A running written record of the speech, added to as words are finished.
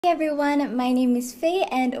Hey everyone, my name is Faye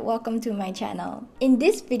and welcome to my channel. In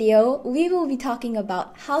this video, we will be talking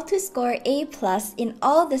about how to score A+ in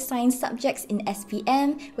all the science subjects in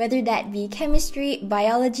SPM, whether that be chemistry,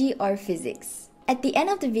 biology, or physics. At the end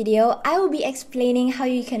of the video, I will be explaining how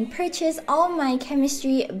you can purchase all my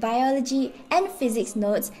chemistry, biology, and physics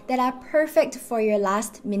notes that are perfect for your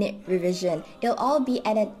last-minute revision. It'll all be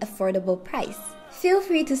at an affordable price. Feel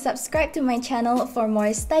free to subscribe to my channel for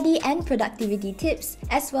more study and productivity tips,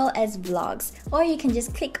 as well as vlogs, or you can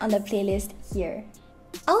just click on the playlist here.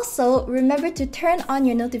 Also, remember to turn on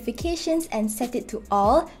your notifications and set it to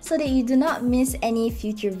all so that you do not miss any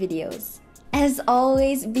future videos. As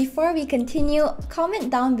always, before we continue,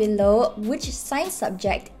 comment down below which science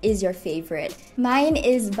subject is your favorite. Mine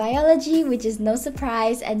is biology, which is no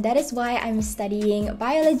surprise, and that is why I'm studying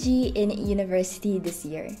biology in university this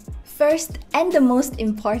year. First, and the most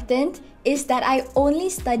important, is that I only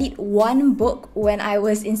studied one book when I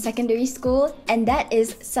was in secondary school, and that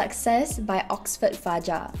is Success by Oxford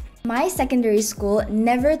Fajar. My secondary school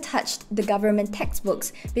never touched the government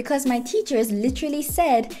textbooks because my teachers literally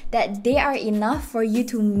said that they are enough for you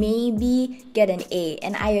to maybe get an A,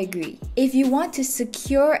 and I agree. If you want to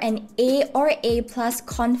secure an A or A+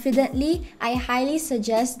 confidently, I highly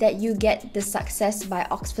suggest that you get the Success by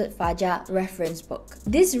Oxford Fajar reference book.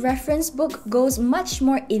 This reference book goes much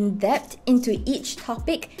more in-depth into each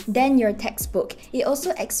topic than your textbook. It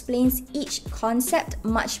also explains each concept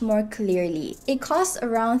much more clearly. It costs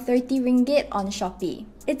around 30 ringgit on Shopee.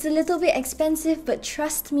 It's a little bit expensive, but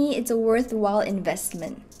trust me, it's a worthwhile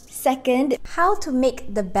investment. Second, how to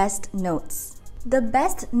make the best notes. The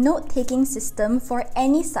best note-taking system for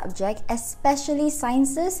any subject, especially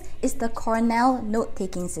sciences, is the Cornell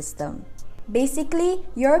note-taking system. Basically,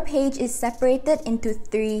 your page is separated into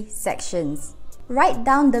 3 sections. Write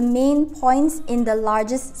down the main points in the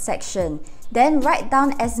largest section. Then write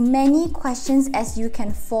down as many questions as you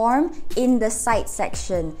can form in the side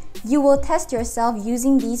section. You will test yourself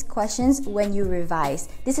using these questions when you revise.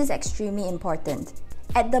 This is extremely important.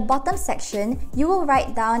 At the bottom section, you will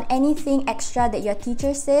write down anything extra that your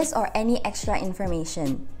teacher says or any extra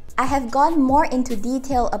information. I have gone more into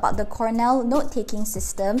detail about the Cornell note-taking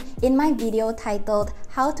system in my video titled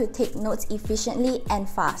How to Take Notes Efficiently and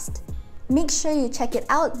Fast. Make sure you check it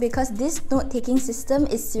out because this note-taking system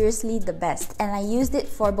is seriously the best, and I used it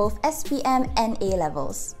for both SPM and A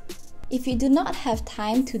levels. If you do not have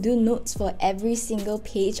time to do notes for every single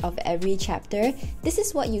page of every chapter, this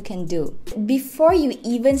is what you can do. Before you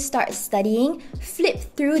even start studying,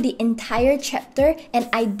 flip through the entire chapter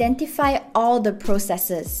and identify all the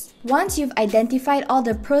processes. Once you've identified all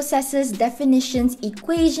the processes, definitions,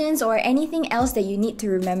 equations, or anything else that you need to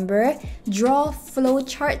remember, draw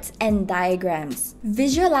flowcharts and diagrams.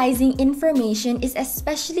 Visualizing information is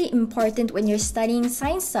especially important when you're studying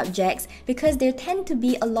science subjects because there tend to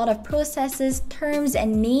be a lot of processes, terms,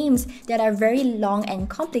 and names that are very long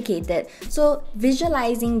and complicated. So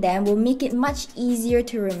visualizing them will make it much easier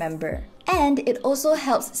to remember. And it also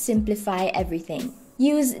helps simplify everything.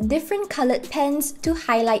 Use different colored pens to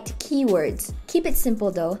highlight keywords. Keep it simple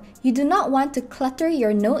though. You do not want to clutter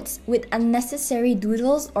your notes with unnecessary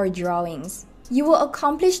doodles or drawings. You will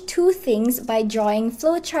accomplish 2 things by drawing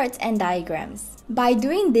flowcharts and diagrams. By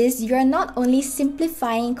doing this, you are not only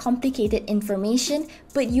simplifying complicated information,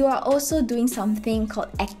 but you are also doing something called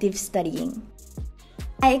active studying.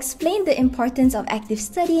 I explained the importance of active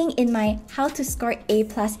studying in my How to Score A+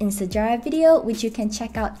 in Sejarah video, which you can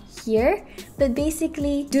check out here. But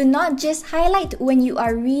basically, do not just highlight when you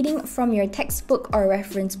are reading from your textbook or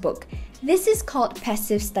reference book. This is called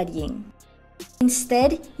passive studying.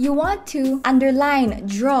 Instead, you want to underline,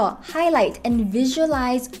 draw, highlight, and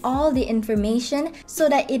visualize all the information so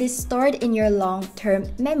that it is stored in your long-term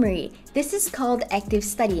memory. This is called active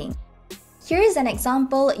studying. Here is an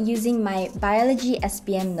example using my biology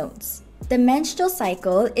SPM notes. The menstrual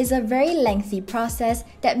cycle is a very lengthy process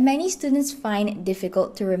that many students find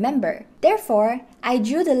difficult to remember. Therefore, I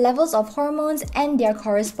drew the levels of hormones and their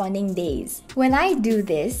corresponding days. When I do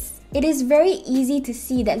this, it is very easy to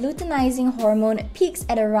see that luteinizing hormone peaks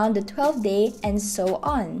at around the 12th day and so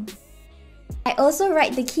on. I also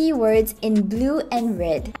write the keywords in blue and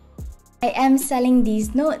red. I am selling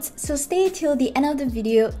these notes, so stay till the end of the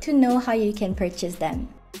video to know how you can purchase them.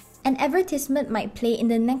 An advertisement might play in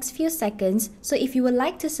the next few seconds, so if you would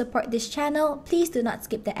like to support this channel, please do not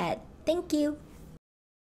skip the ad. Thank you!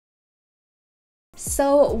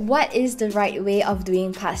 So, what is the right way of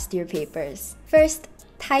doing past year papers? First,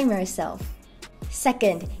 time yourself.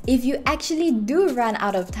 Second, if you actually do run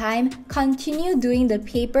out of time, continue doing the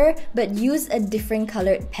paper but use a different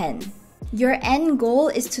colored pen. Your end goal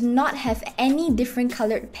is to not have any different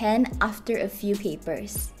colored pen after a few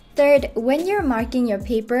papers. Third, when you're marking your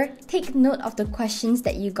paper, take note of the questions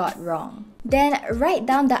that you got wrong. Then, write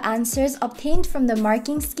down the answers obtained from the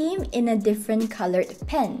marking scheme in a different colored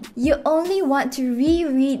pen. You only want to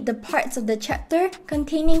reread the parts of the chapter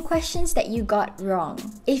containing questions that you got wrong.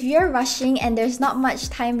 If you're rushing and there's not much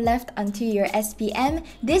time left until your SPM,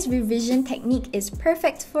 this revision technique is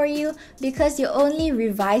perfect for you because you only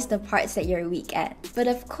revise the parts that you're weak at. But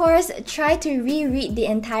of course, try to reread the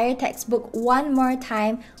entire textbook one more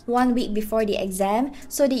time 1 week before the exam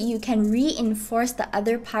so that you can reinforce the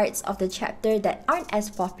other parts of the chapter that aren't as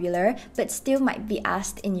popular but still might be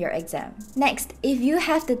asked in your exam. Next, if you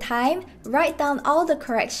have the time, write down all the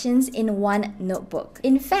corrections in one notebook.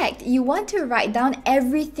 In fact, you want to write down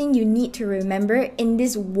everything you need to remember in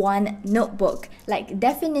this one notebook, like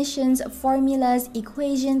definitions, formulas,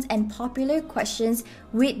 equations, and popular questions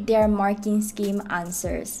with their marking scheme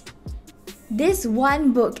answers. This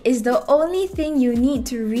one book is the only thing you need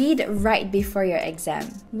to read right before your exam.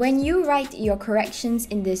 When you write your corrections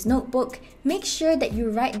in this notebook, make sure that you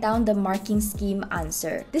write down the marking scheme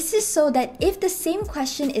answer. This is so that if the same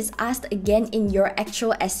question is asked again in your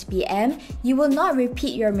actual SPM, you will not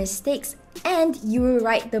repeat your mistakes and you will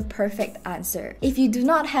write the perfect answer. If you do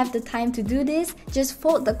not have the time to do this, just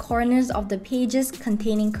fold the corners of the pages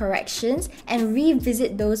containing corrections and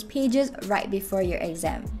revisit those pages right before your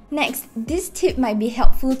exam. Next, this tip might be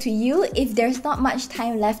helpful to you if there's not much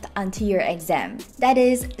time left until your exam. That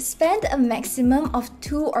is, spend a maximum of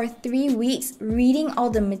 2 or 3 weeks reading all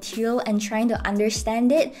the material and trying to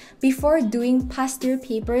understand it before doing past year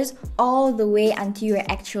papers all the way until your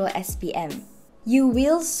actual SPM. You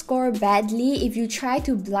will score badly if you try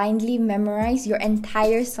to blindly memorize your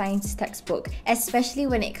entire science textbook, especially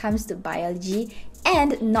when it comes to biology,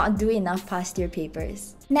 and not do enough past year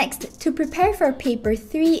papers. Next, to prepare for paper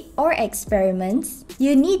 3 or experiments,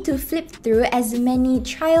 you need to flip through as many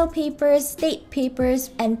trial papers, state papers,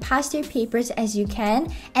 and past year papers as you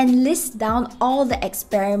can and list down all the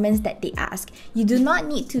experiments that they ask. You do not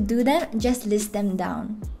need to do them, just list them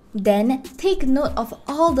down. Then, take note of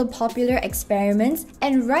all the popular experiments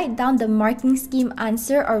and write down the marking scheme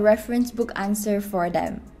answer or reference book answer for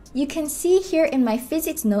them. You can see here in my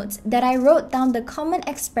physics notes that I wrote down the common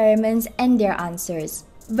experiments and their answers.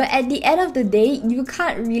 But at the end of the day, you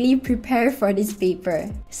can't really prepare for this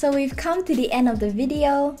paper. So we've come to the end of the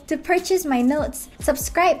video. To purchase my notes,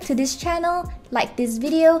 subscribe to this channel, like this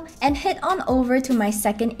video, and head on over to my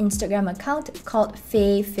second Instagram account called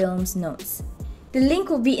fayefilms notes. The link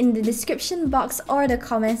will be in the description box or the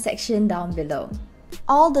comment section down below.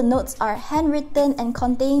 All the notes are handwritten and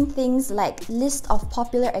contain things like list of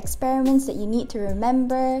popular experiments that you need to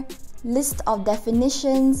remember, list of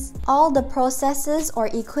definitions, all the processes or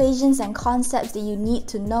equations and concepts that you need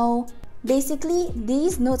to know. Basically,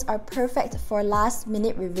 these notes are perfect for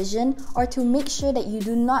last-minute revision or to make sure that you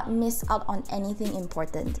do not miss out on anything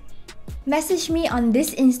important. Message me on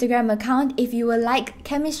this Instagram account if you would like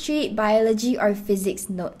chemistry, biology, or physics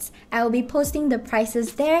notes. I will be posting the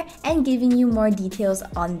prices there and giving you more details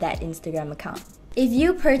on that Instagram account. If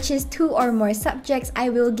you purchase 2 or more subjects, I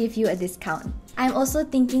will give you a discount. I'm also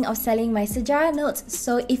thinking of selling my Sejarah notes,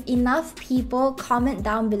 so if enough people comment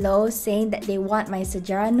down below saying that they want my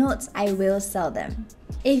Sejarah notes, I will sell them.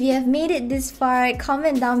 If you have made it this far,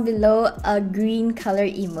 comment down below a green color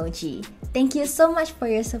emoji. Thank you so much for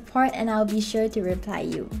your support and I'll be sure to reply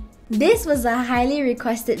you. This was a highly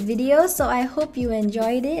requested video, so I hope you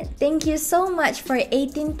enjoyed it. Thank you so much for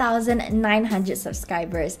 18,900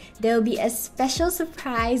 subscribers. There will be a special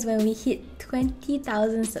surprise when we hit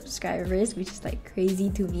 20,000 subscribers, which is like crazy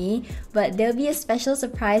to me. But there'll be a special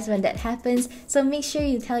surprise when that happens, so make sure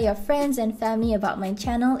you tell your friends and family about my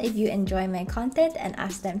channel if you enjoy my content and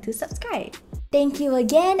ask them to subscribe. Thank you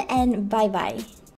again and bye bye.